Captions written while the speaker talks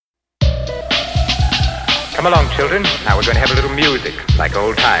Come along, children. Now we're going to have a little music, like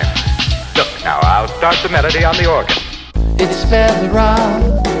old times. Look, now I'll start the melody on the organ. It's Spare the Rock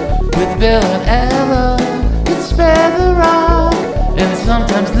with Bill and Ella. It's Spare the Rock and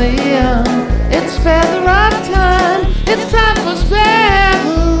sometimes Liam. It's Spare the Rock time. It's time for Spare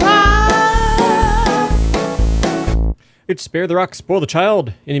the Rock. It's Spare the Rock, Spoil the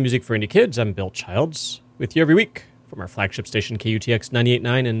Child. Indie music for indie kids. I'm Bill Childs with you every week from our flagship station KUTX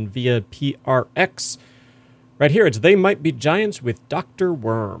 98.9 and via PRX. Right here, it's They Might Be Giants with Dr.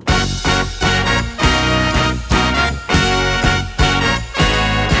 Worm.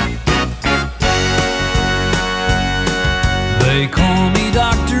 They call me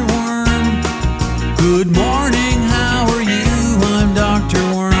Dr. Worm. Good morning, how are you? I'm Dr.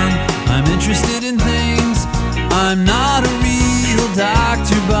 Worm. I'm interested in things. I'm not a real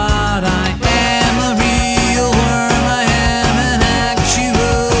doctor, but I am a real worm. I am an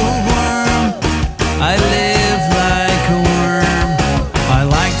actual worm. I live like a worm. I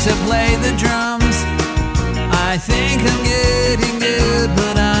like to play the drums. I think I'm getting good,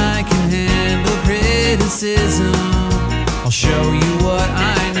 but I can handle criticism. I'll show you what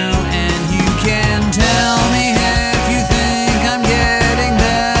I know, and you can tell me if you think I'm getting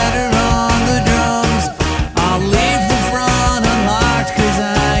better on the drums. I'll leave the front unlocked, 'cause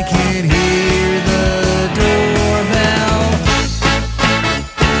I can hear the doorbell.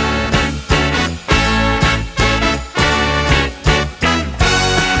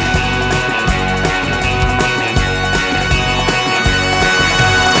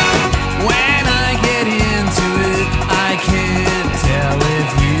 When I get into it, I can't tell if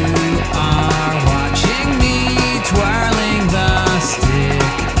you are watching me twirling the stick.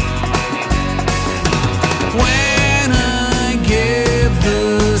 When I give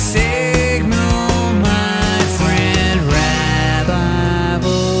the signal, my friend Rabbi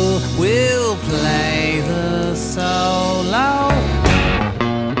will play the solo.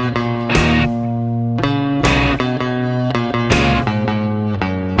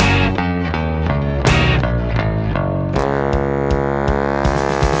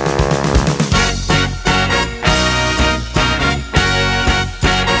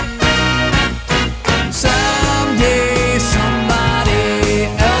 Someday somebody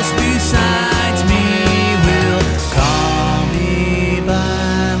else besides me will call me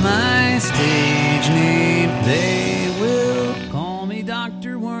by my stage name. They will call me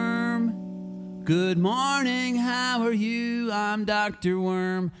Dr. Worm. Good morning, how are you? I'm Dr.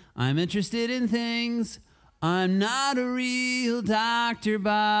 Worm. I'm interested in things. I'm not a real doctor,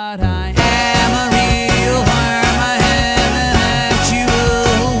 but I am a real worm. I am an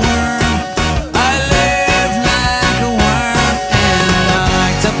actual worm. I live like a worm, and I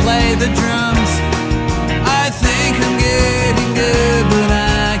like to play the drums. I think I'm getting good, but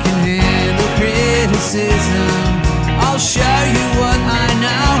I can handle criticism. I'll show you what I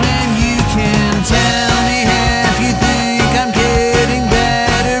know, and you can tell me if you think I'm getting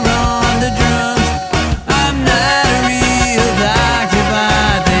better on the drums. I'm not a real doctor,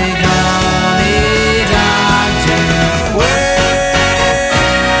 but they call me Dr. Worm.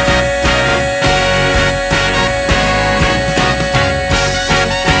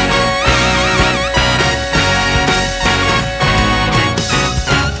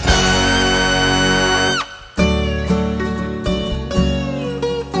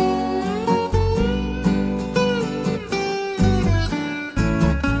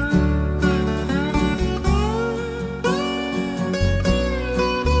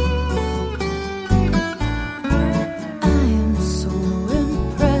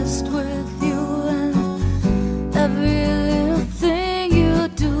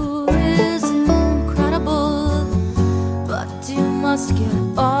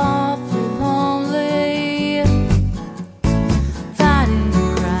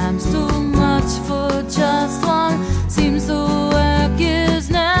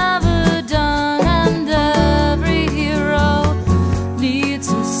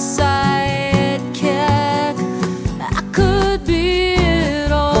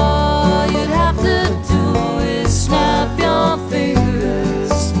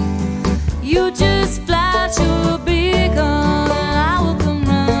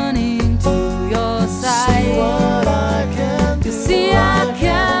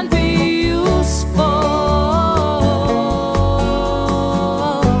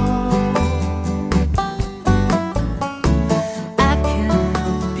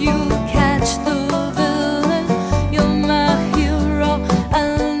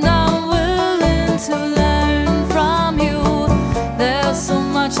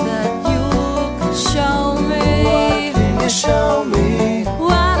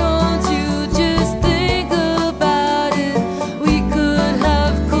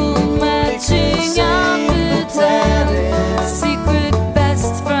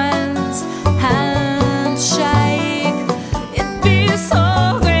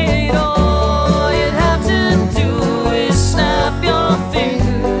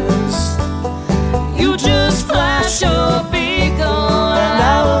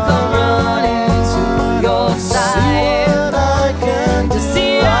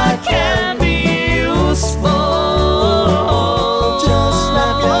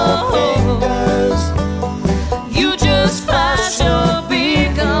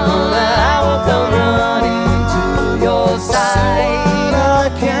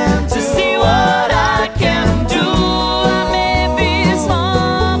 can do. To see what I can do. I may be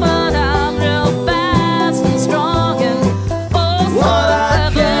small, but I'm real fast and strong and oh so What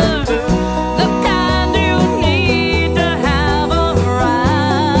I can clever. do. The kind you need to have around.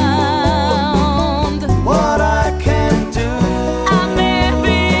 What I can do. I may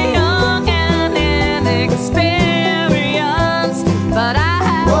be young and inexperienced, but I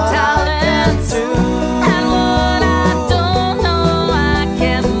have What I can talents. do. And what I don't know, I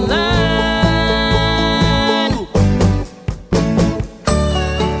can learn.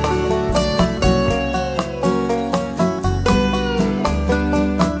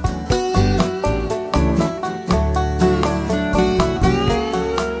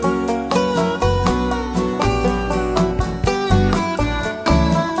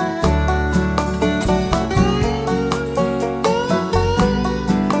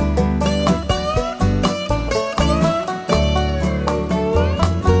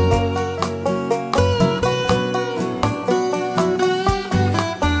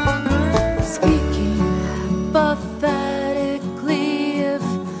 Speaking hypothetically, if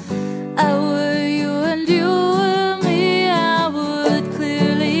I were you and you were me, I would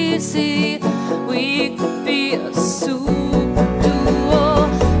clearly see we could be a super duo.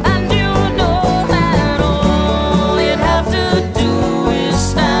 And you know that all you'd have to do is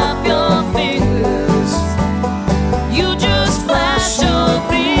snap your fingers. You just flash your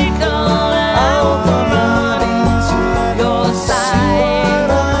beacon and I'll come running to your side.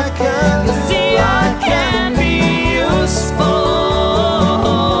 What I can You do. see, I can be useful.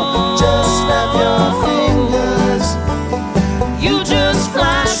 Just snap your fingers. You just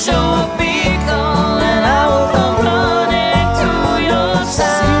flash your beacon and I will come running to your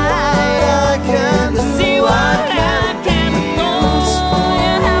side. I can You see what I can do. All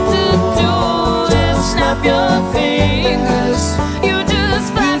you have to do is snap your fingers. You just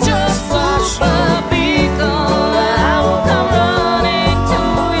flash your super beacon and I will come running to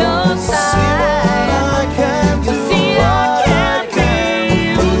your side. I can do. You see, I can be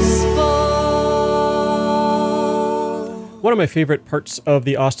useful. One of my favorite parts of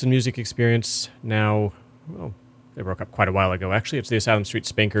the Austin music experience now, well, they broke up quite a while ago, actually. It's the Asylum Street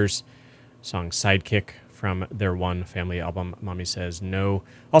Spankers song Sidekick from their One Family album, Mommy Says No.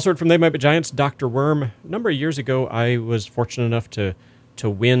 Also heard from They Might Be Giants, Dr. Worm. A number of years ago, I was fortunate enough to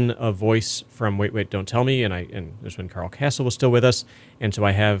win a voice from Wait, Wait, Don't Tell Me, and this was when Carl Castle was still with us, and so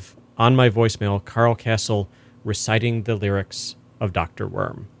I have on my voicemail Carl Castle reciting the lyrics of Dr.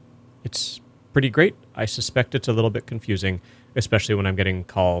 Worm. It's pretty great. I suspect it's a little bit confusing, especially when I'm getting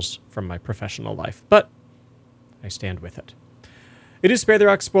calls from my professional life, but I stand with it. It is Spare the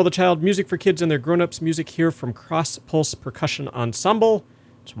Rock, Spoil the Child, music for kids and their grown-ups, music here from Cross Pulse Percussion Ensemble.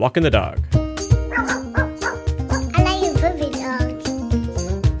 It's Walking the Dog. I like your puppy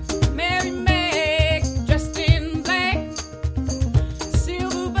dog. Mary Meg, dressed in black,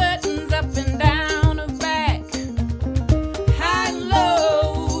 silver buttons up and down her back, high and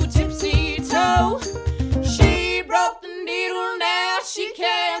low, tipsy toe. She broke the needle, now she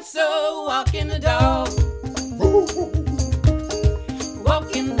can't sew. Walking the dog,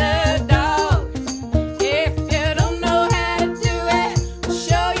 walking the dog. If you don't know how to do it, I'll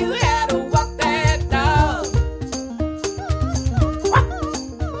show you how to walk that dog.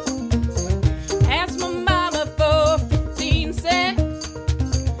 Ask my mama for 15 cents.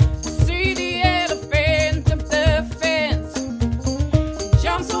 See the elephant jump the fence.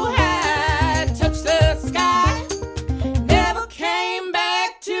 Jump so high, touch the sky. Never came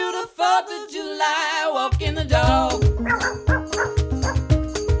back to the 4th of July. Walking the dog.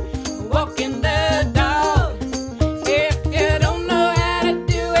 Walking the dog. If you don't know how to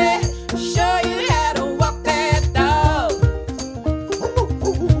do it, I'll show you how to walk that dog.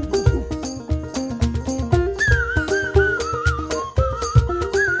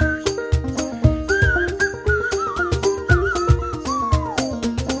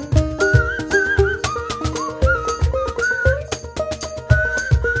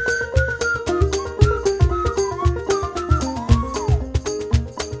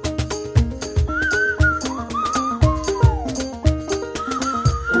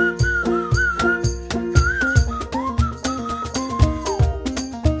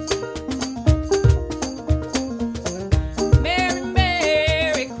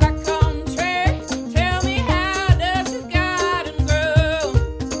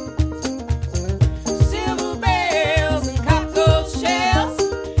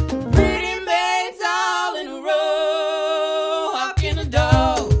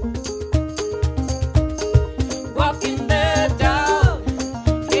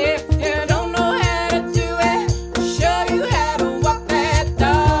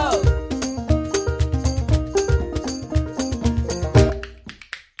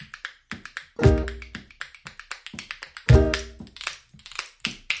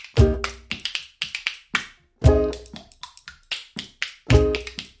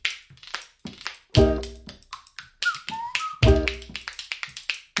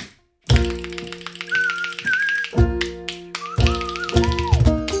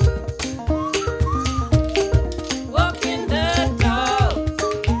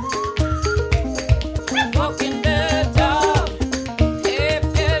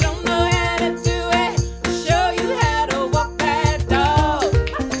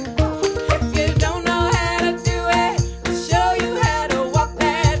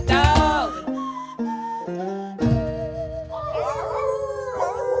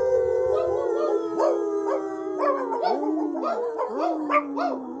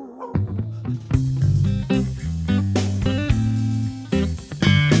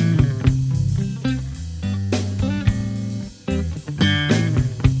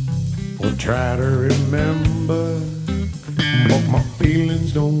 try to remember, but my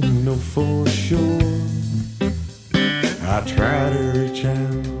feelings don't know for sure. I try to reach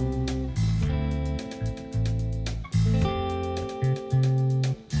out,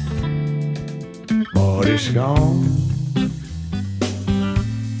 but it's gone.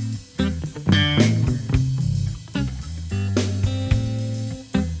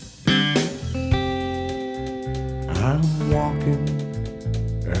 I'm walking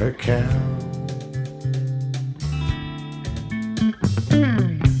a cow.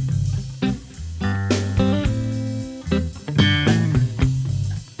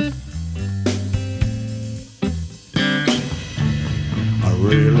 I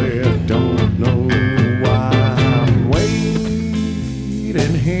really don't know why I'm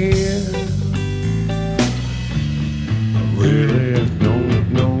waiting here. I really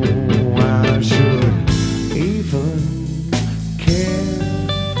don't know why I should even care.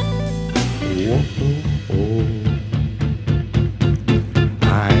 Whoa.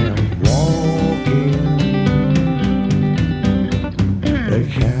 I am walking a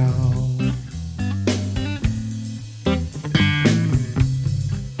cow.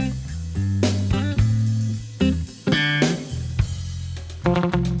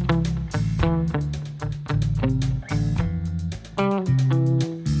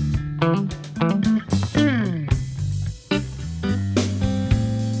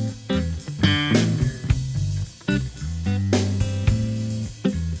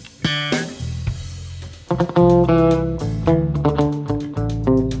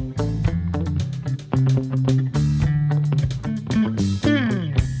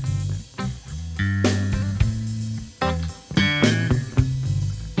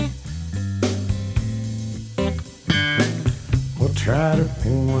 Well, try to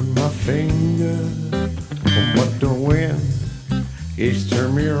point my finger, but the wind is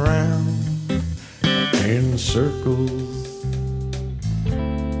turn me around in circles,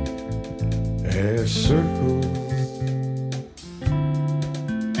 a circle,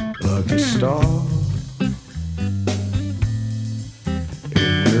 like a star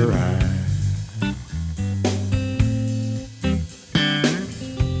in your eye.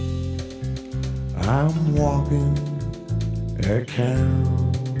 I'm walking a cow.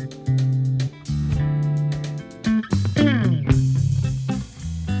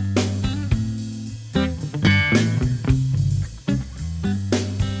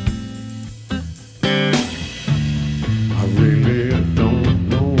 I really don't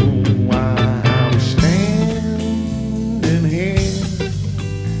know why I'm standing here.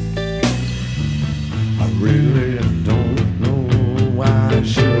 I really don't know why I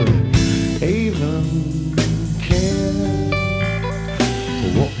should even care.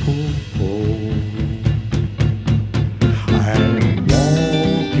 Whoa. I'm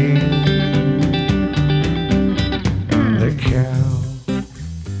walking the cow.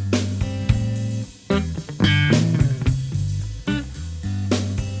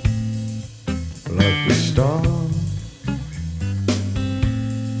 Like a star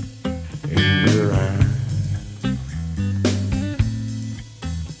in your eye.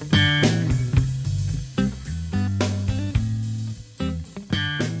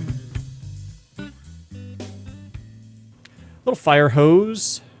 Little Fire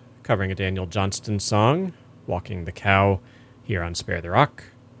Hose, covering a Daniel Johnston song, Walking the Cow, here on Spare the Rock.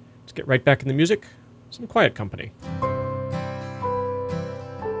 Let's get right back in the music. Some Quiet Company.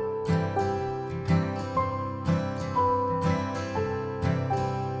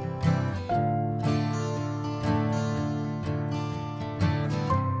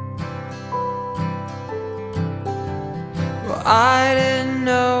 Well, I didn't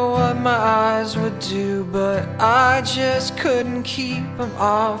know what my eyes would do, but I just couldn't keep them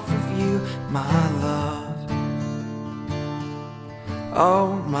off of you, my love.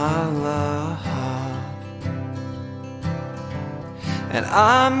 Oh, my love. And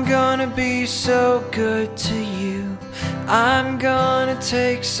I'm gonna be so good to you. I'm gonna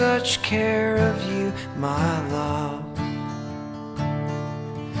take such care of you, my love.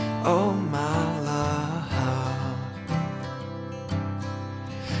 Oh, my love.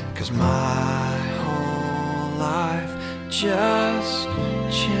 'Cause my whole life just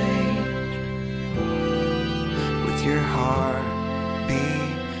changed with your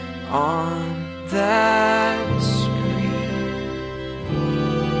heartbeat on that screen.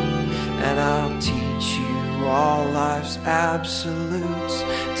 And I'll teach you all life's absolutes.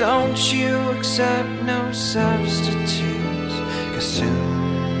 Don't you accept no substitutes, 'cause soon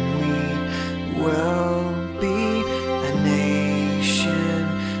we will be a nation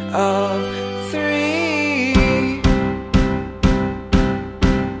of three.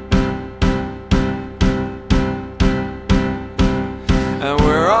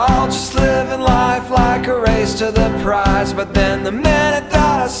 surprise. But then the minute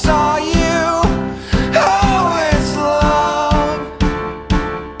that I saw you, oh, it's love.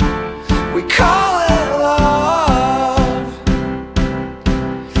 We call it love.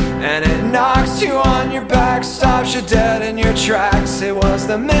 And it knocks you on your back, stops you dead in your tracks. It was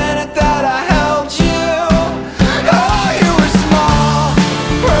the minute that I held you. Oh, you were small,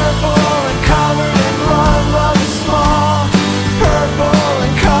 purple and covered in blood. Love is small, purple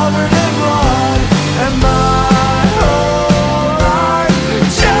and covered in blood. And my whole life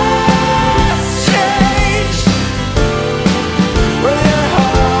just changed when your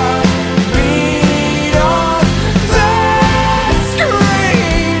heart beat on that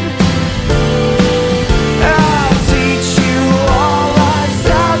screen. I'll teach you all life's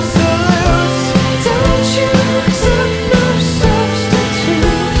absolutes. Don't you accept no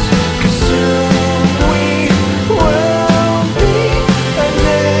substitutes? 'Cause soon we will be a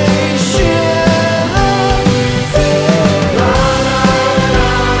nation of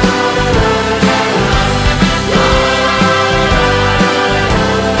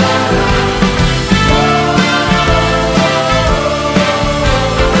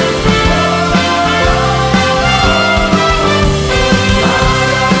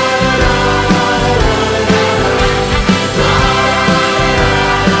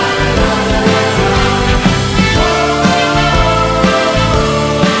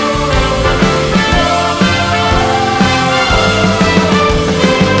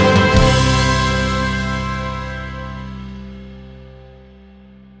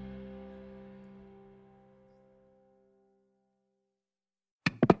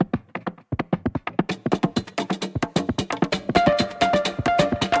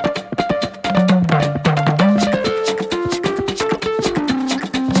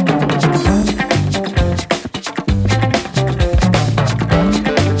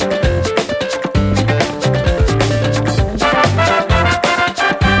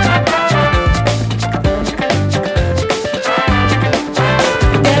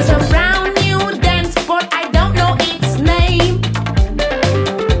There's a brand new dance, but I don't know its name.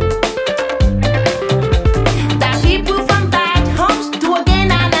 That people from bad homes do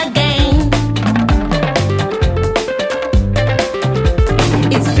again and again.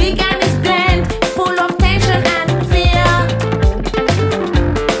 It's big and it's bland, full of tension and fear.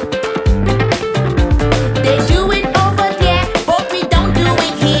 They do it over there, but we don't do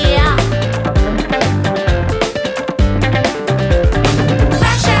it here.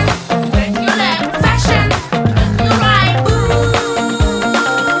 Fashion, when you left, fashion, when you right, ooh,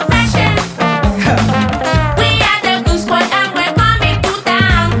 fashion. We are the good squad and we're coming to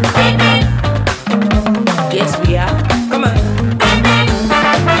town, baby. Yes, we are. Come on,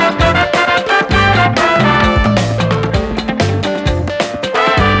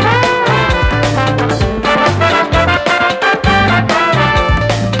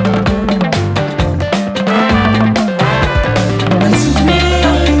 listen to me,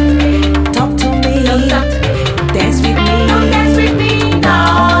 talk to me, dance with me. Don't dance with me, no,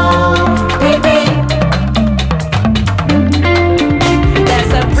 baby.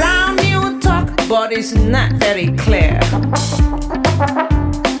 There's a brand new talk, but it's not very clear.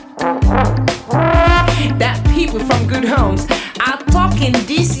 That people from good homes are talking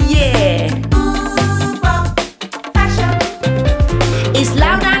this year. It's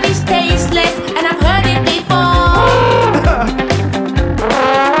loud and it's tasteless, and I've heard it before.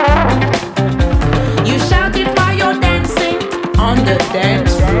 You shout it while you're dancing on the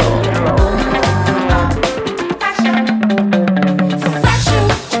dance floor. Fashion,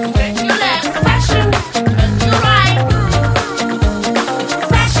 when you left, fashion, when you right,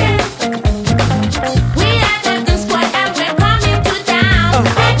 fashion. We are the good squad and we're coming to town.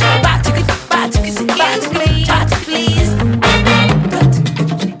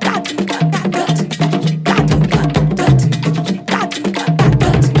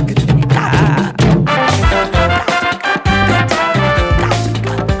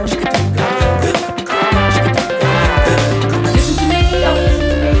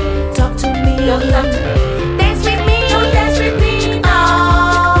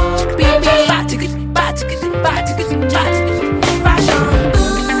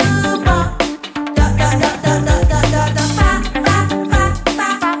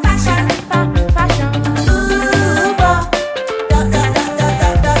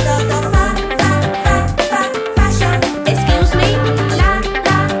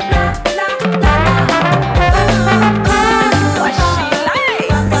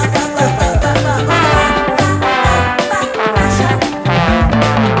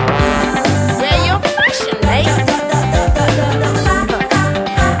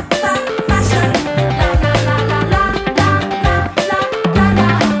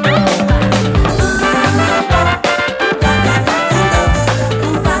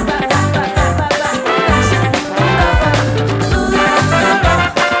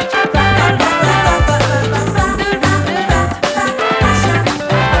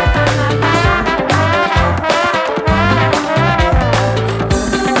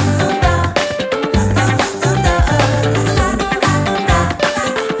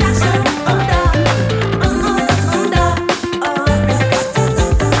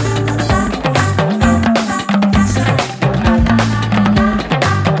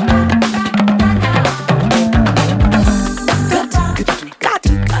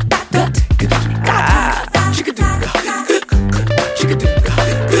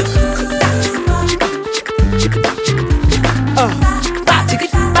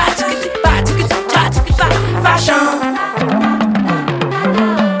 Fashion.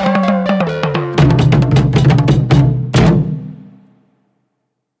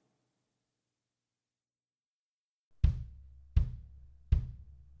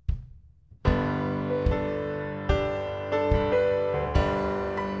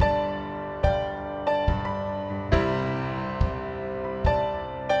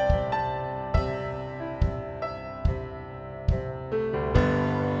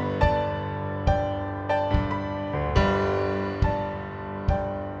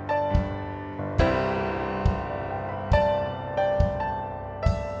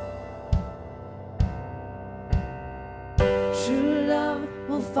 True love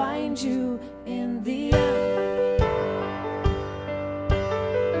will find you in the end,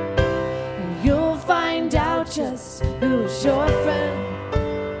 and you'll find out just who's your friend.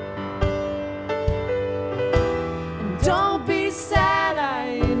 And don't be sad,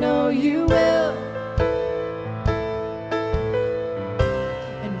 I know you will.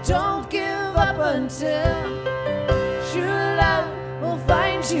 And don't give up until true love will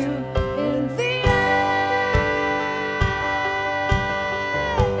find you in the end.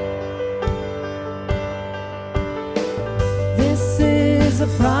 This is a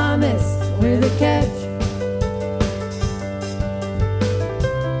promise with a catch,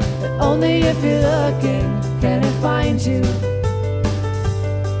 but only if you're looking can it find you.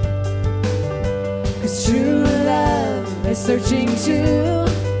 'Cause true love is searching too.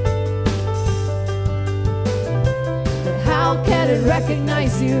 But how can it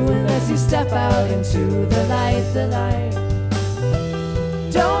recognize you unless you step out into the light, the light?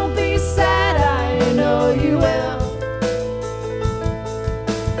 Don't be sad, I know you will.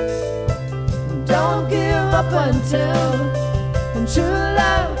 Don't give up until and true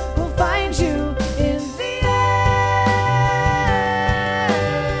love will find you in the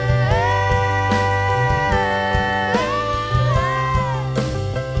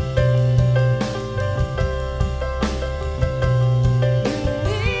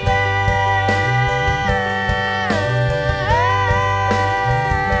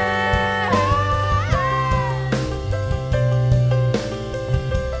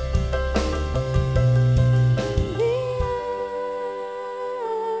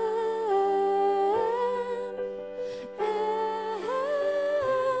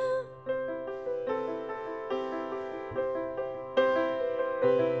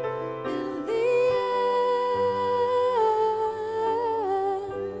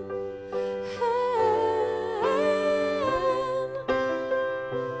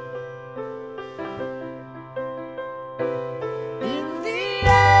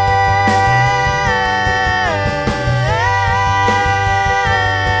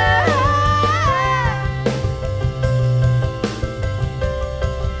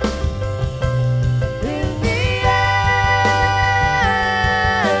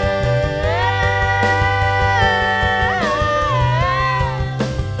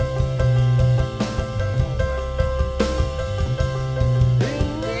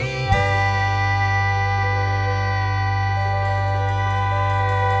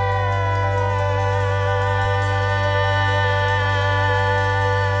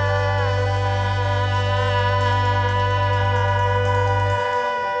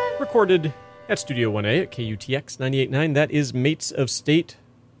Recorded at Studio 1A at KUTX 98.9. That is Mates of State,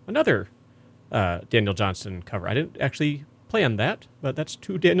 another Daniel Johnston cover. I didn't actually plan that, but that's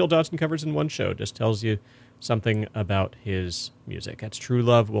two Daniel Johnston covers in one show. Just tells you something about his music. That's True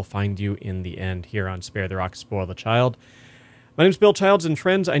Love Will Find You in the End here on Spare the Rock, Spoil the Child. My name's Bill Childs, and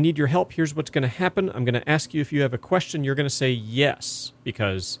friends, I need your help. Here's what's going to happen. I'm going to ask you if you have a question. You're going to say yes,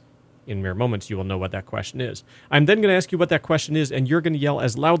 because in mere moments you will know what that question is. I'm then going to ask you what that question is, and you're going to yell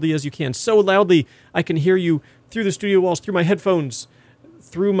as loudly as you can, so loudly I can hear you through the studio walls, through my headphones,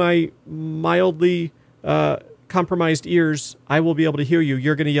 through my mildly compromised ears. I will be able to hear you.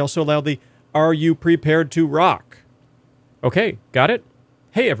 You're going to yell so loudly, are you prepared to rock? Okay, got it?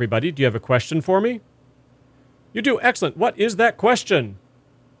 Hey, everybody, do you have a question for me? You do. Excellent. What is that question?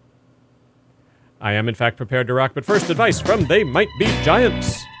 I am, in fact, prepared to rock, but first, advice from They Might Be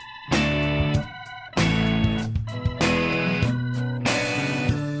Giants.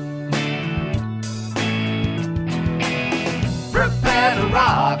 Prepare to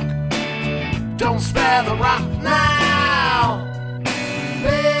rock. Don't spare the rock now.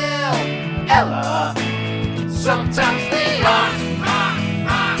 Bill, Ella, sometimes they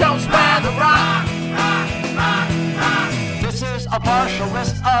are. Don't spare the rock. This is a partial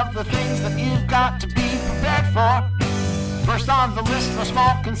list of the things that you've got to be prepared for. First on the list for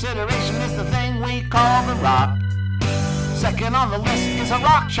small consideration is the thing we call the rock. Second on the list is a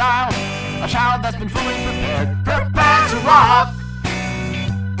rock child, a child that's been fully prepared. Prepared to rock.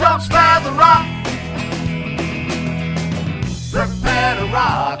 Don't spare the rock. Prepare to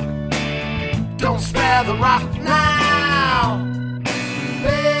rock. Don't spare the rock now.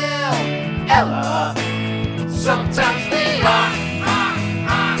 Bill, Ella, sometimes they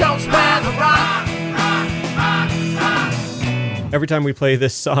rock. Don't spare the rock. Every time we play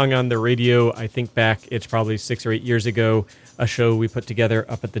this song on the radio, I think back, it's probably 6 or 8 years ago, a show we put together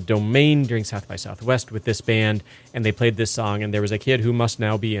up at the Domain during South by Southwest with this band, and they played this song, and there was a kid who must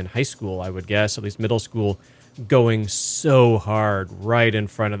now be in high school, I would guess, at least middle school, going so hard right in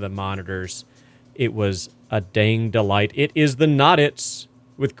front of the monitors. It was a dang delight. It is the Not-Its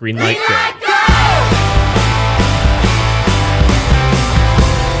with Green Light Go.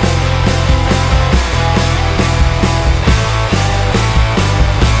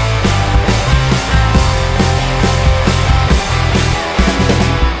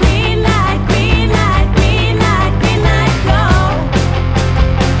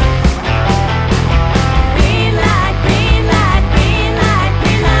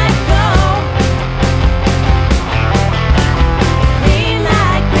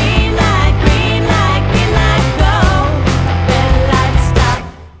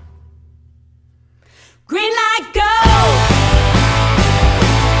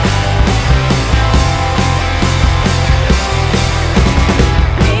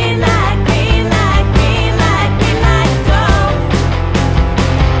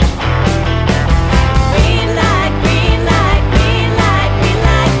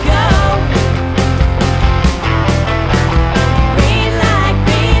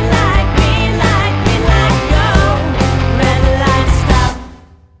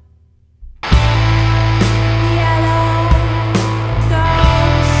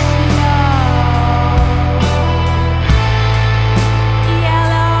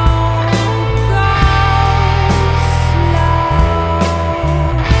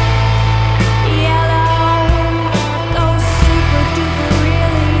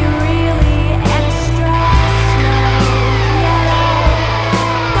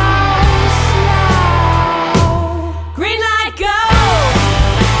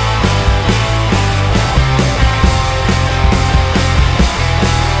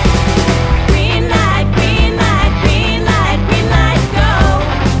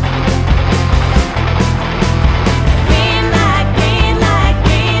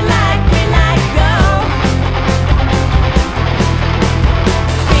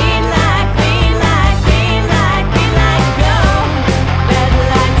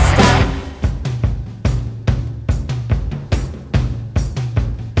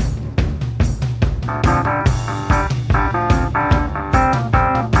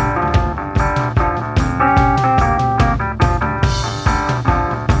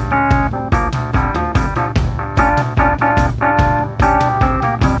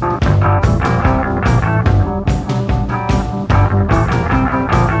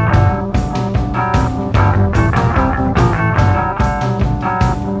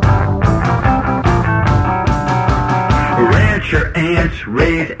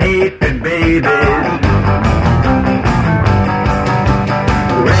 raise aping babies.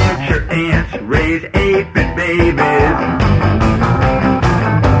 Rancher ants raise aping babies.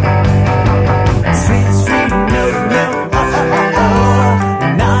 Sweet, sweet milk, milk,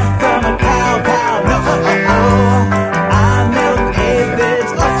 not from a cow, no, I milk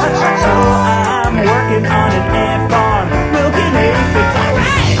aphids, I'm working on an ant farm, milking aphids,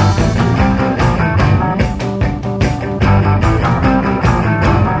 alright!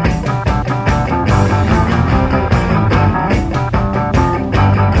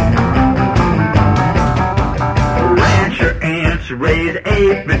 Rancher ants raise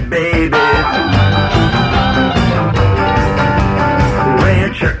aping babies.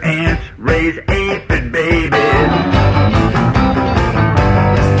 Rancher ants raise aping babies.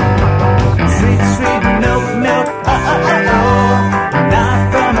 Sweet, sweet milk, milk, not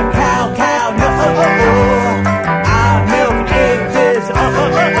from a cow, no, I milk aphids, I'm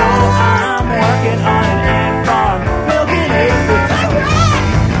working on an ant farm, milking aphids, alright!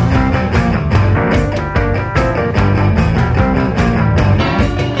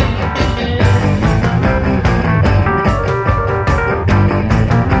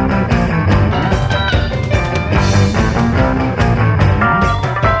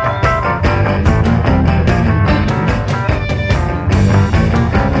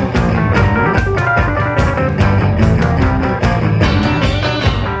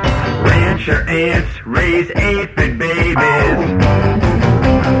 Rancher ants raise aping babies.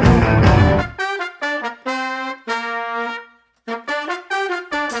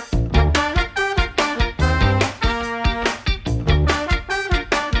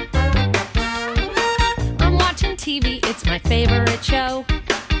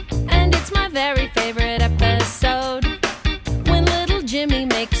 It's my very favorite episode, when little Jimmy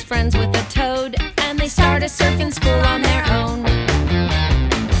makes friends with a toad, and they start a surfing school on their own.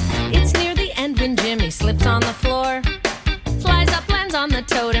 It's near the end when Jimmy slips on the floor, flies up, lands on the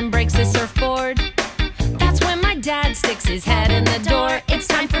toad, and breaks the surfboard. That's when my dad sticks his head in the door. It's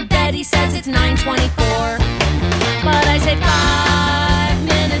time for bed, he says it's 9:24. But I say 5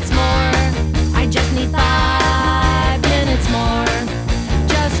 minutes more. I just need 5 minutes more.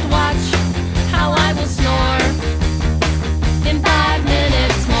 Just watch how I will snore in 5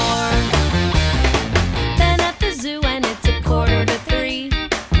 minutes more. Then at the zoo and it's 2:45,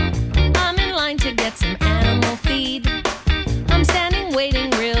 I'm in line to get some animal feed. I'm standing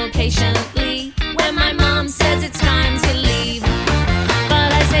waiting real patiently when my mom says it's time to leave. But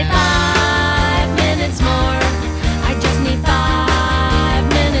I say 5 minutes more. I just need 5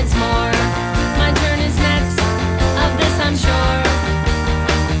 minutes more. My turn is next, of this I'm sure.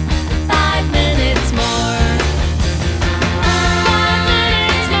 5 minutes more. 5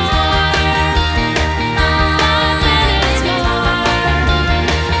 minutes more. 5 minutes more.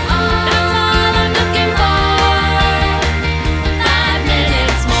 That's all I'm looking for. 5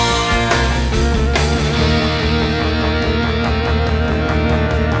 minutes more.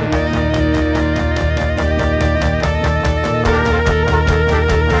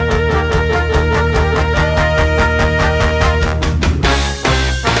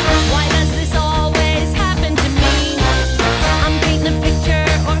 Why does this always happen to me? I'm painting a picture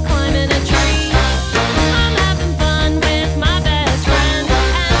or climbing a tree. I'm having fun with my best friend,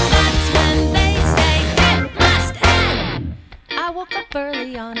 and that's when they say it must end. I woke up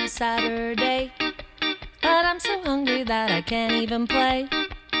early on a Saturday, but I'm so hungry that I can't even play.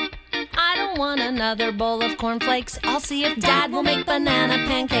 I don't want another bowl of cornflakes. I'll see if Dad will make banana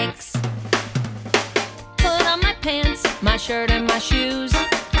pancakes. Put on my pants, my shirt and my shoes.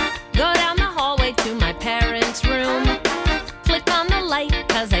 Go down the hallway to my parents' room. Flick on the light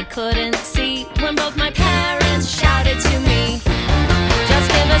cause I couldn't see when both my parents shouted to me. Just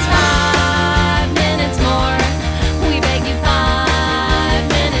give us 5 minutes more. We beg you 5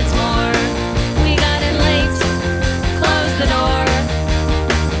 minutes more. We got in late, close the door.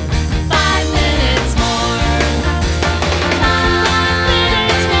 5 minutes more. 5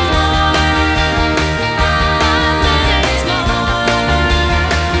 minutes more. 5 minutes more.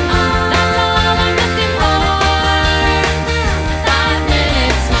 That's all I'm looking for. 5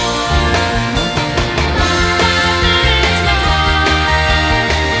 minutes more. 5 minutes more.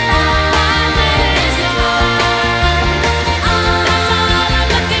 5 minutes more. That's all I'm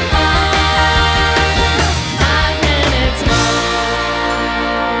looking for. 5 minutes more.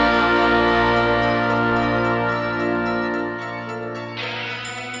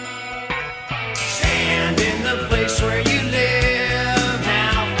 Stand in the place where you live.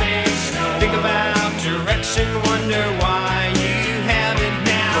 Now face no. Think about direction, wonder why you haven't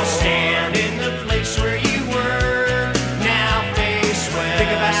now. Stand in the place where you were. Now face west.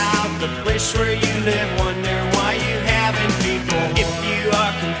 Think about the place where you live, wonder why you haven't before. If you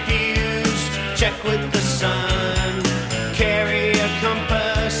are confused, check with the sun. Carry a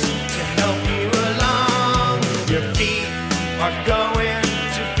compass to help you along. Your feet are going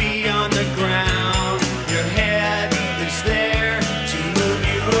to be on the ground. Your head is there to move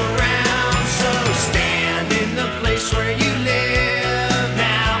you around. So stand in the place where you live.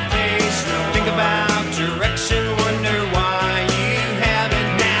 Now face no. Think about direction, wonder why you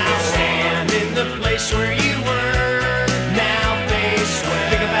haven't now. Stand in the place where you were. Now face west.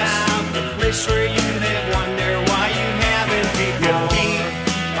 Think about the place where you live, wonder why you haven't before. Your feet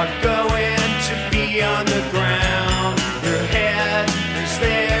are going to be on the ground. Your head is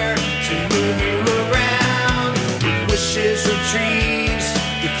there to move you around. If wishes were trees,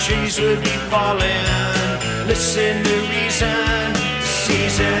 the trees would be falling. Listen to reason, the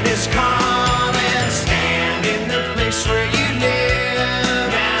season is calling. Stand in the place where you live.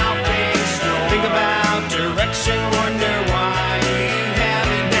 Now face no. Think about direction, wonder why you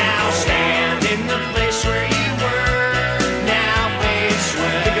haven't now. Stand in the place where you were. Now face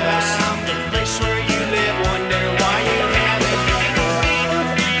west. Think about the place where you live, wonder why you haven't before.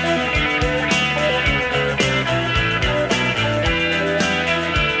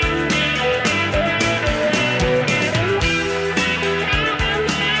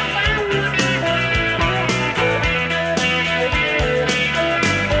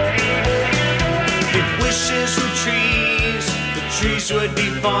 If wishes were trees, the trees would be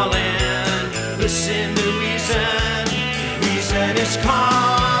falling. Listen to reason, reason is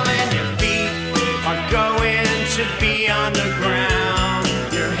calling. Your feet are going to be on the ground.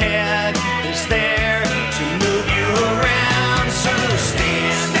 Your head is there to move you around. So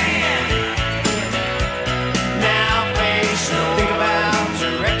stand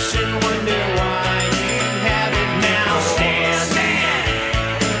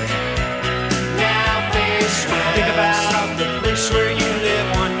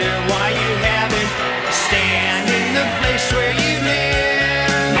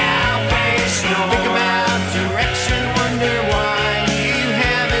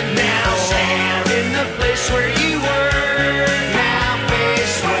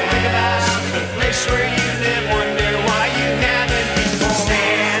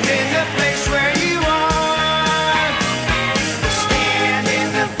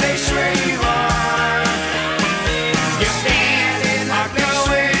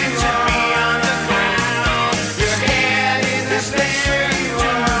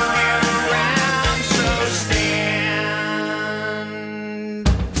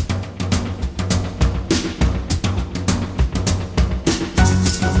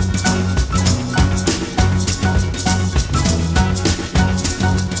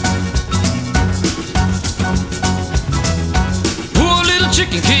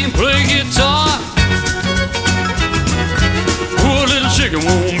chicken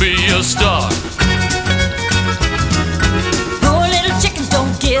won't be a star. Poor little chicken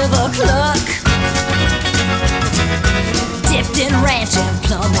don't give a cluck. Dipped in ranch and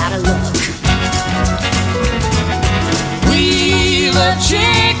plumb out of luck. We love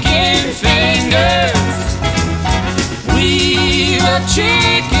chicken fingers. We love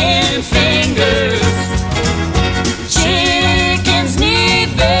chicken fingers. Chickens need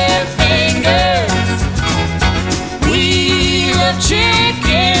their fingers. We love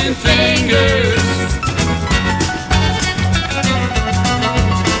chicken fingers.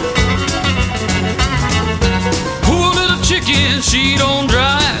 Poor little chicken, she don't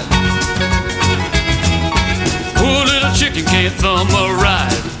drive. Poor little chicken can't thumb a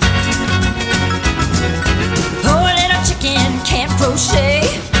ride. Poor little chicken can't crochet.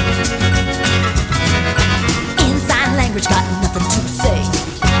 In sign language, got nothing to say.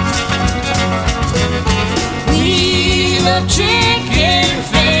 We love chicken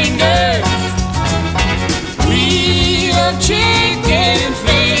fingers. We love chicken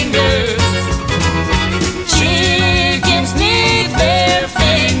fingers. Chickens need their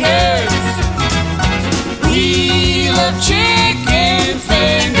fingers. We love chicken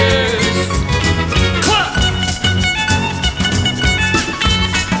fingers. Clap!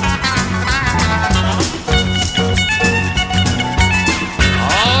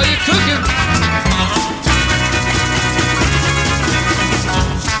 Oh, you cooking?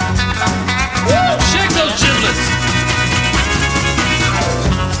 Woo! Shake those giblets.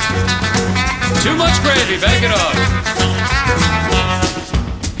 Too much gravy, back it up.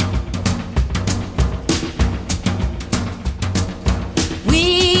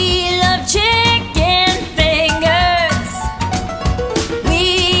 We love chicken fingers.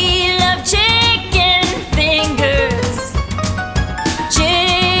 We love chicken fingers.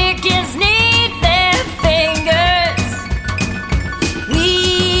 Chickens need their fingers. We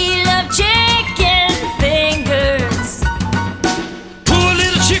love chicken fingers. Poor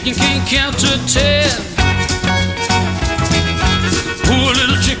little chicken can't count to 10. Poor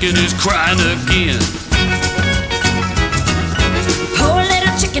little chicken is crying again. Poor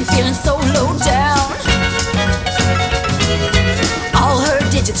little chicken feeling so low down. All her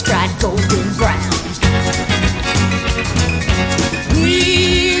digits dried golden brown.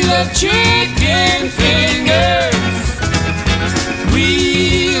 We love chicken fingers.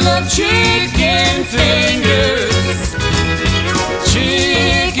 We love chicken fingers.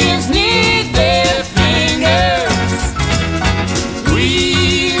 Chickens need their fingers.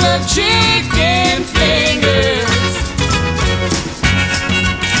 We love chicken fingers.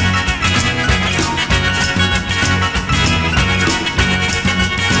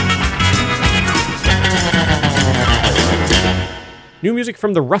 New music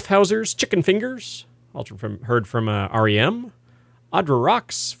from the Roughhousers, Chicken Fingers, heard from REM. Audra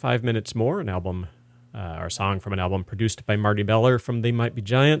Rocks, 5 Minutes More, an album, or song from an album produced by Marty Beller from They Might Be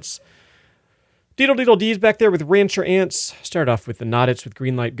Giants. Deedle Deedle Dee's back there with Rancher Ants. Start off with the Noddits with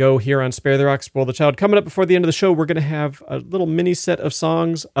Green Light Go here on Spare the Rock, Spoil the Child. Coming up before the end of the show, we're going to have a little mini set of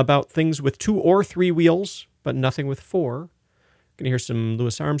songs about things with 2 or 3 wheels, but nothing with 4. Going to hear some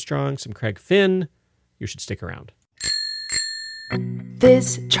Louis Armstrong, some Craig Finn. You should stick around.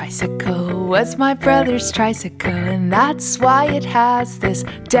 This tricycle was my brother's tricycle, and that's why it has this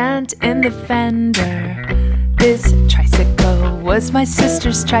dent in the fender. This tricycle was my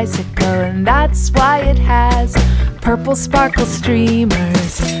sister's tricycle, and that's why it has purple sparkle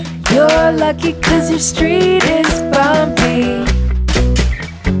streamers. You're lucky 'cause your street is bumpy,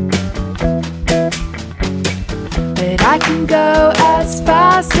 but I can go as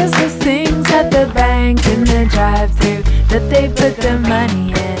fast as those things at the bank in the drive-thru that they put their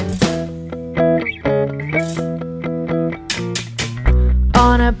money in.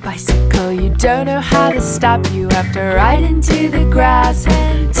 On a bicycle, you don't know how to stop. You have to ride into the grass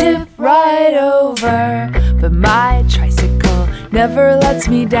and tip right over. But my tricycle never lets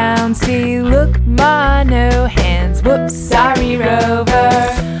me down. See, look, ma, no hands. Whoops, sorry, Rover.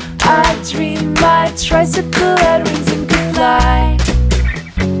 I dream my tricycle had wings and could fly.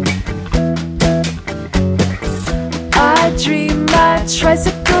 I dream my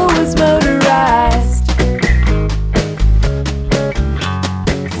tricycle was motorized.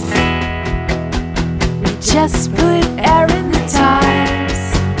 We just put air in the tires.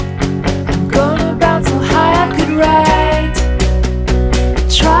 I'm gonna bounce so high I could ride a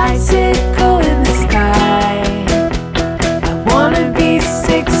tricycle in the sky. I wanna be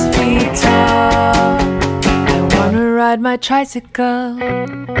 6 feet tall. I wanna ride my tricycle.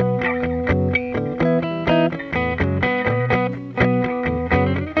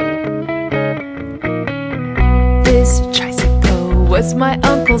 This tricycle was my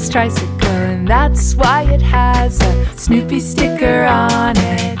uncle's tricycle, and that's why it has a Snoopy sticker on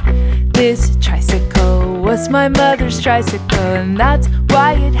it. This tricycle was my mother's tricycle, and that's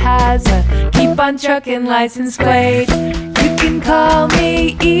why it has a Keep on Truckin' license plate. You can call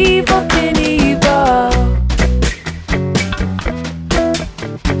me Evil Knievel.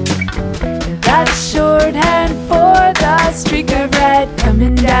 That's shorthand for the streak of red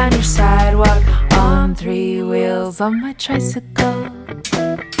coming down your sidewalk on 3 wheels on my tricycle.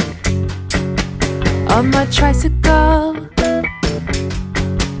 On my tricycle.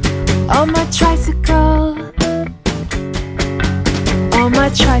 On my tricycle. On my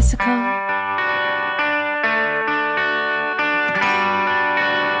tricycle.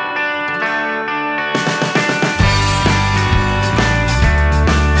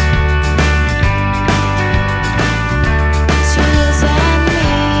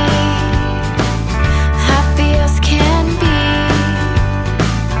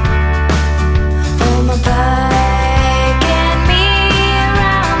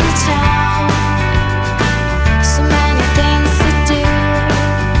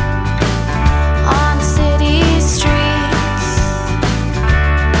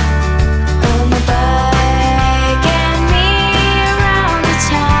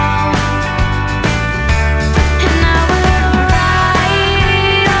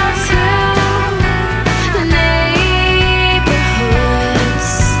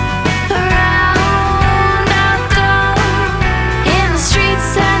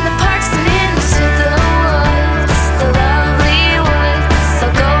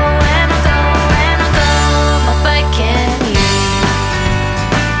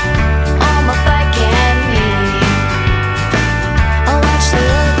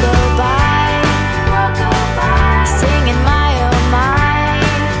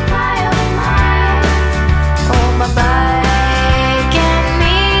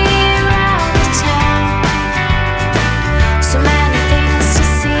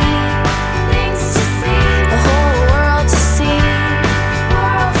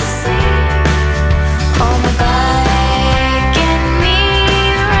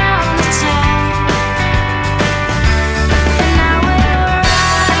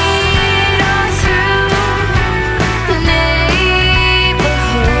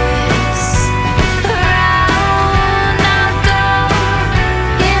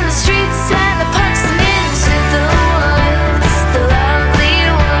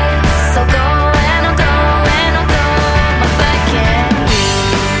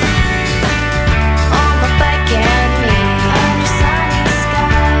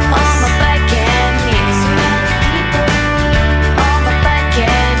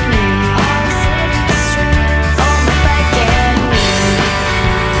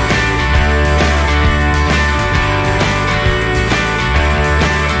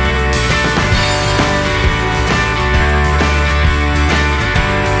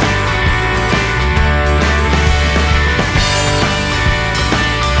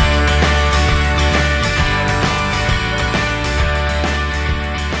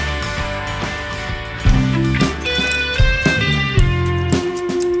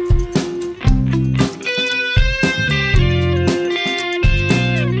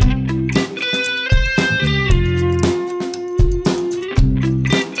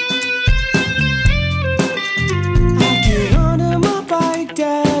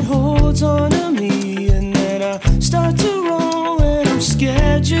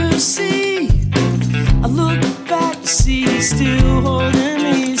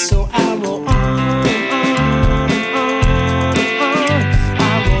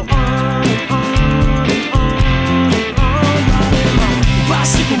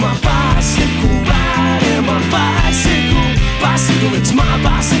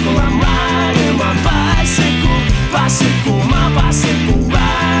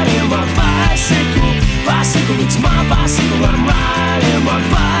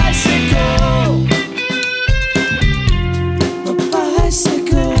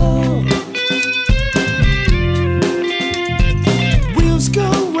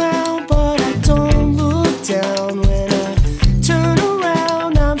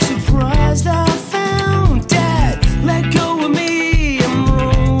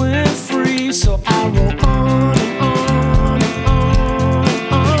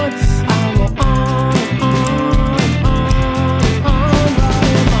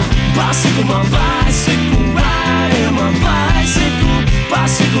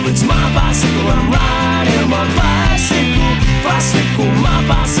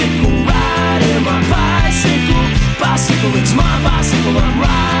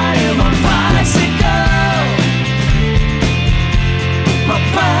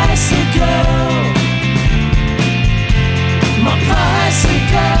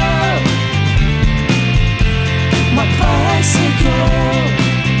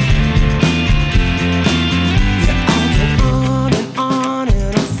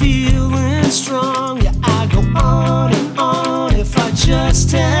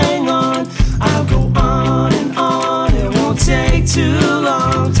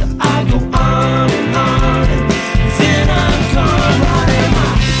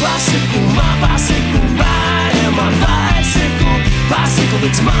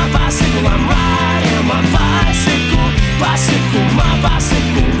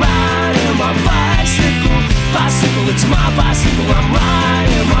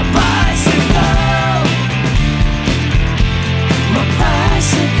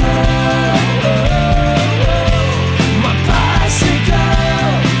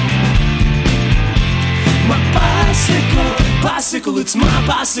 it's my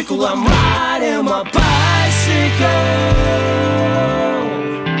bicycle, I'm riding my bicycle.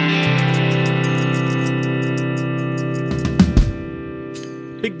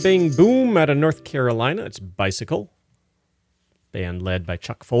 Big Bang Boom out of North Carolina. It's Bicycle. Band led by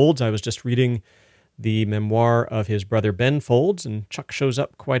Chuck Folds. I was just reading the memoir of his brother Ben Folds, and Chuck shows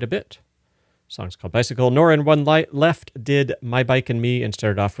up quite a bit. The song's called Bicycle. Nora and One Light Left did My Bike and Me and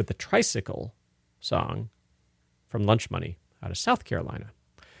started off with the Tricycle song from Lunch Money out of South Carolina.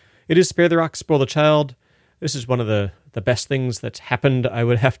 It is Spare the Rock, Spoil the Child. This is one of the best things that's happened, I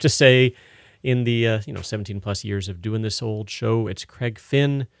would have to say, in the 17 plus years of doing this old show. It's Craig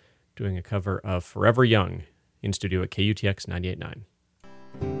Finn doing a cover of Forever Young in studio at KUTX 98.9.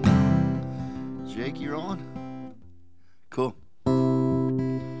 Jake, you're on? Cool.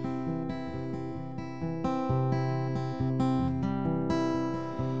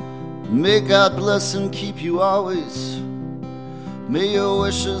 May God bless and keep you always. May your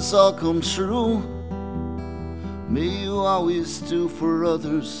wishes all come true. May you always do for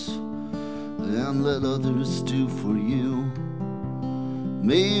others and let others do for you.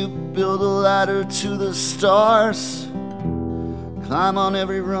 May you build a ladder to the stars, climb on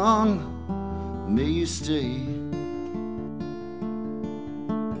every rung. May you stay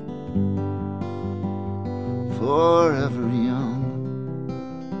forever young,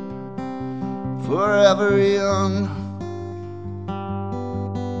 forever young,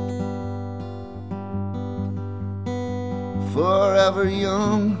 forever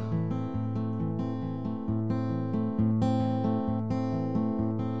young.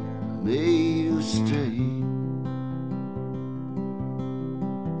 May you stay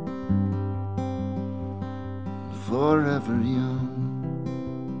forever young.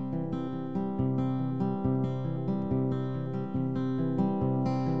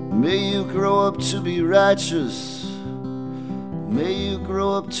 May you grow up to be righteous. May you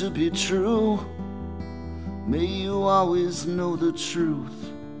grow up to be true. May you always know the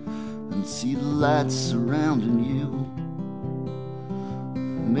truth and see the light surrounding you.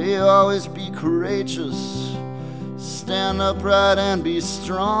 May you always be courageous, stand upright and be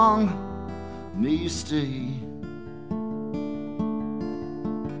strong. May you stay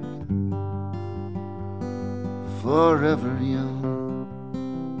forever young,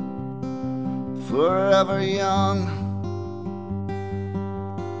 forever young,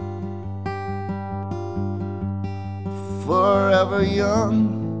 forever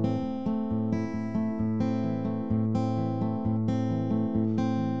young.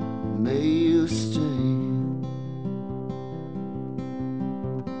 May you stay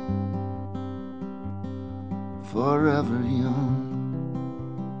forever young.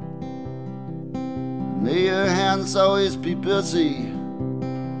 May your hands always be busy.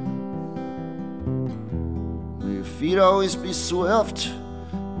 May your feet always be swift.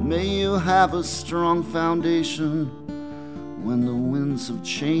 May you have a strong foundation when the winds of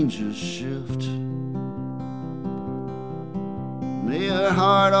changes shift. May your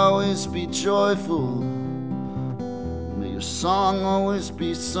heart always be joyful. May your song always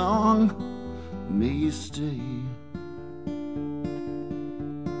be sung. May you stay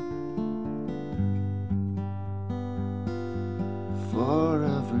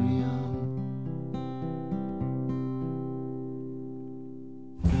forever young.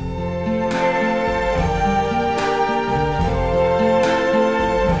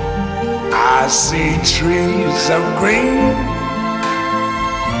 I see trees of green,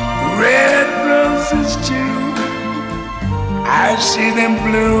 red roses too. I see them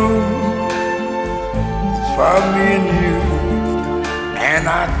bloom for me and you. And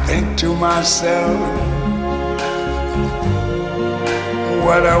I think to myself,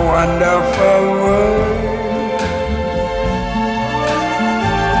 what a wonderful world.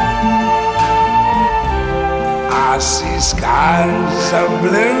 I see skies of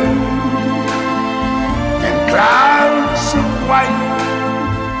blue and clouds of white,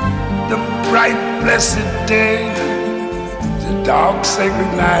 the bright blessed day, the dark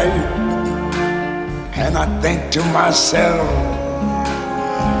sacred night. And I think to myself,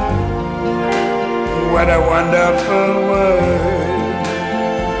 what a wonderful world.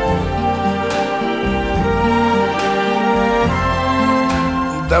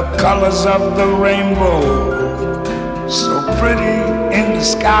 The colors of the rainbow, so pretty in the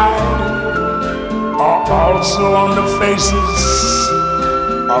sky, are also on the faces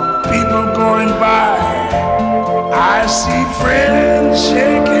of people going by. I see friends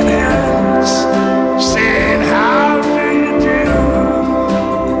shaking hands, saying, how do you do?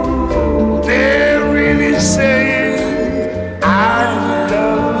 They're really saying, I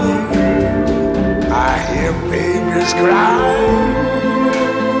love you. I hear babies cry,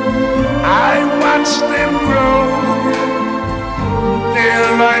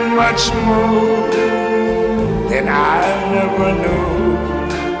 much more than I never knew.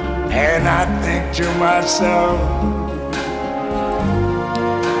 And I think to myself,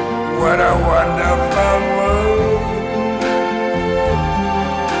 what a wonderful world.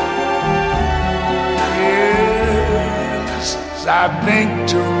 Yes, I think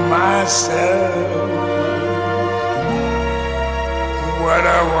to myself, what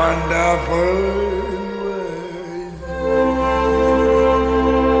a wonderful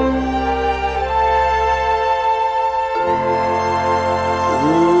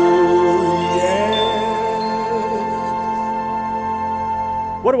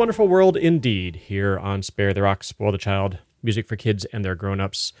What a wonderful world indeed here on Spare the Rock, Spoil the Child, music for kids and their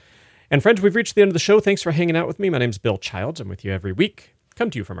grown-ups. And friends, we've reached the end of the show. Thanks for hanging out with me. My name's Bill Childs. I'm with you every week.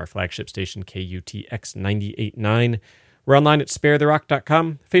 Come to you from our flagship station, KUTX 98.9. We're online at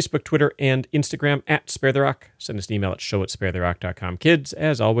sparetherock.com, Facebook, Twitter, and Instagram at sparetherock. Send us an email at show@sparetherock.com. Kids,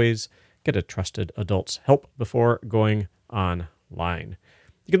 as always, get a trusted adult's help before going online.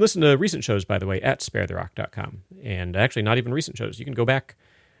 You can listen to recent shows, by the way, at sparetherock.com. And actually, not even recent shows. You can go back,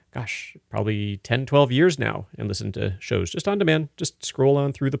 probably 10, 12 years now and listen to shows just on demand. Just scroll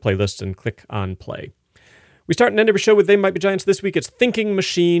on through the playlist and click on play. We start and end every show with They Might Be Giants. This week it's Thinking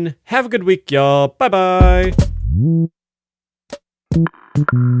Machine. Have a good week, y'all. Bye-bye.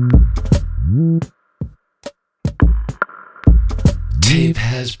 Tape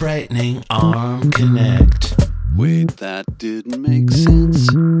has brightening arm connect. Wait, that didn't make sense.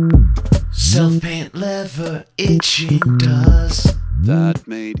 Self-paint lever itching does. That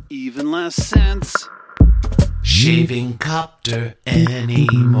made even less sense. Shaving copter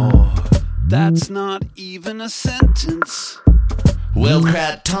anymore. That's not even a sentence.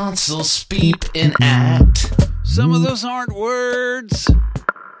 Well-cracked tonsils beep in act. Some of those aren't words.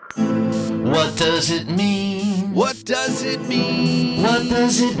 What does it mean? What does it mean? What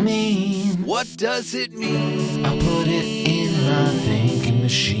does it mean? What does it mean? I put it in my thinking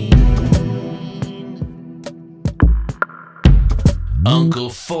machine. Uncle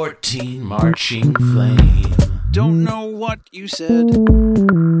 14 marching flame. Don't know what you said.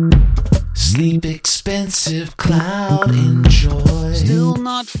 Sleep expensive cloud enjoy. Still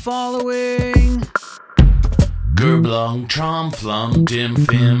not following. Gerblong trom flum dim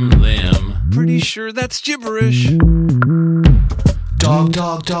fim lim. Pretty sure that's gibberish. Dog,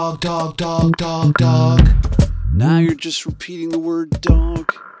 dog, dog, dog, dog, dog, dog. Now you're just repeating the word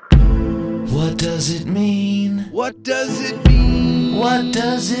dog. What does it mean? What does it mean? What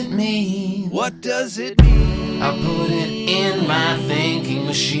does it mean? What does it mean? I put it in my thinking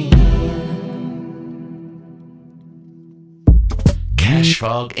machine. Cash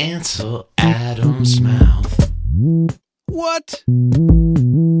fog Ansel Adam's mouth. What?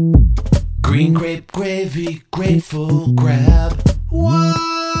 Green grape gravy, grateful grab.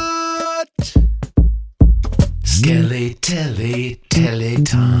 What? Skelly telly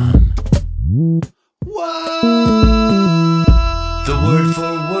teleton. What? The word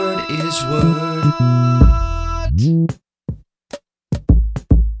for word is word.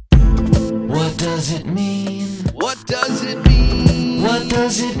 What does it mean? What does it mean? What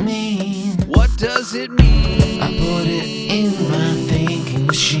does it mean? What does it mean?